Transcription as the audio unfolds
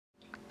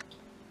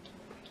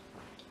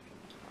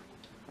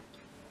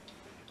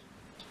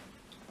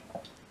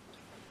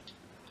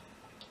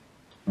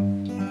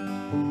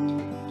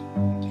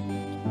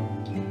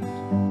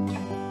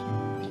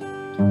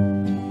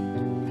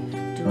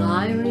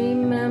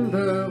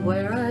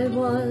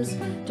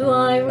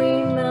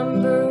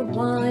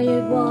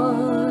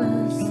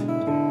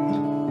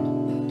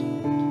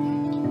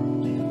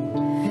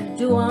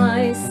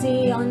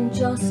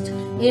unjust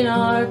in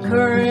our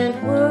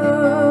current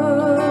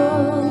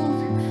world.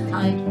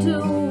 I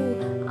do.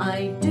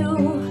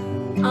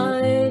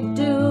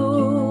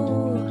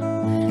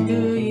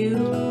 Do you?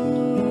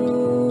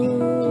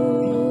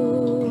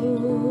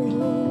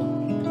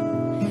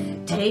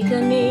 Take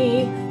a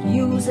knee,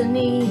 use a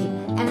knee,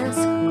 ask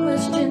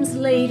questions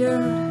later.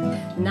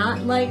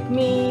 Not like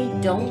me,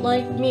 don't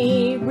like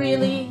me,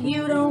 really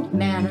you don't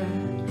matter.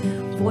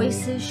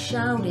 Voices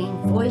shouting,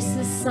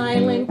 voices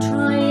silent,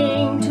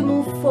 trying to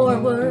move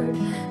forward.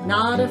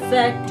 Not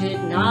affected,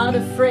 not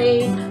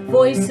afraid,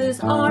 voices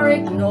are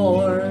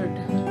ignored.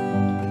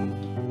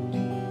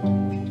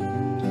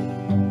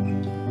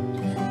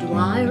 Do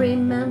I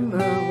remember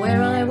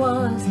where I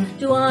was?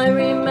 Do I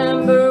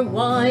remember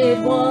why it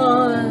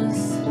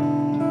was?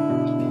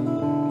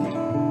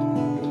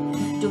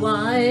 Do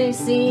I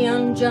see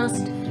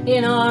unjust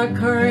in our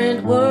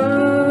current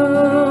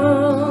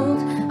world?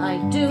 I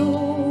do.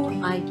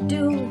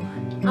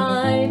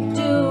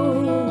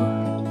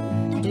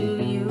 Do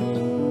you?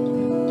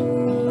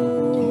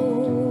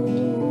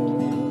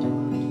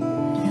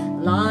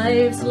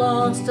 Lives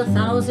lost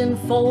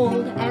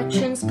 1,000-fold,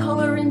 actions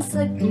color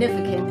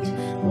insignificant.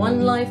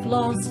 One life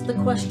lost, the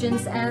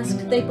questions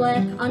asked, they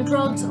black, on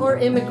drugs or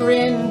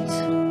immigrant.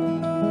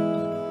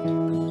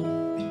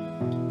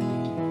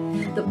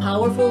 The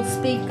powerful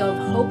speak of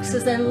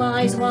hoaxes and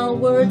lies, while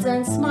words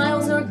and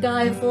smiles are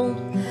guileful.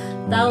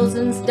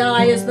 Thousands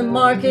die as the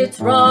markets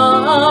rise.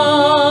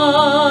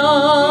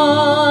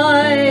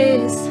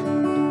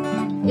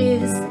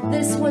 Is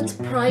this what's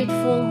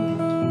prideful?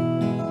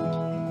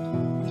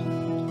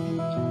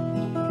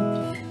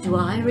 Do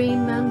I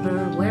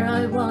remember where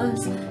I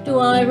was? Do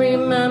I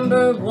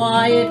remember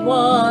why it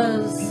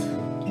was?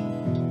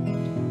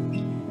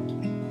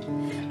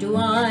 Do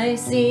I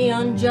see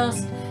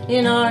unjust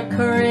in our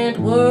current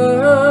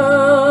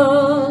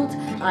world?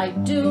 I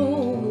do.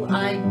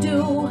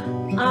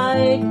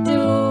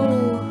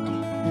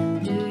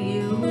 Do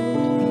you?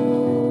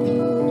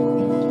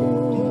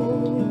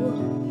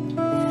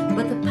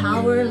 But the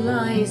power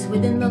lies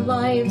within the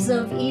lives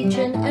of each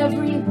and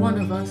every one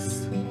of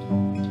us.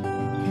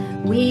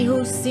 We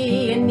who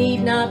see and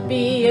need not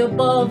be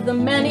above the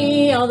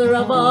many other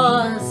of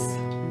us.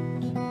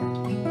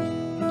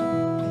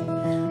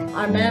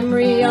 Our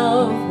memory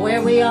of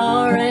where we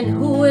are and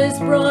who has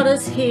brought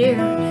us here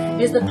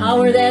is the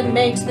power that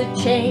makes the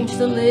change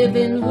to live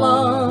in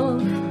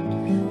love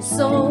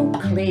so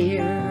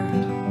clear.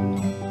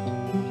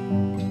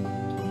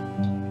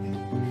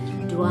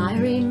 Do I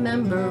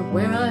remember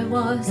where I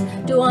was?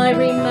 Do I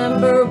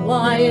remember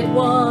why it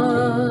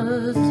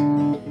was?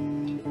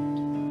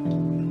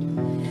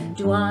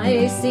 Do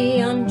I see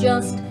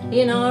unjust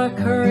in our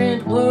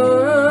current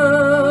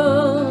world?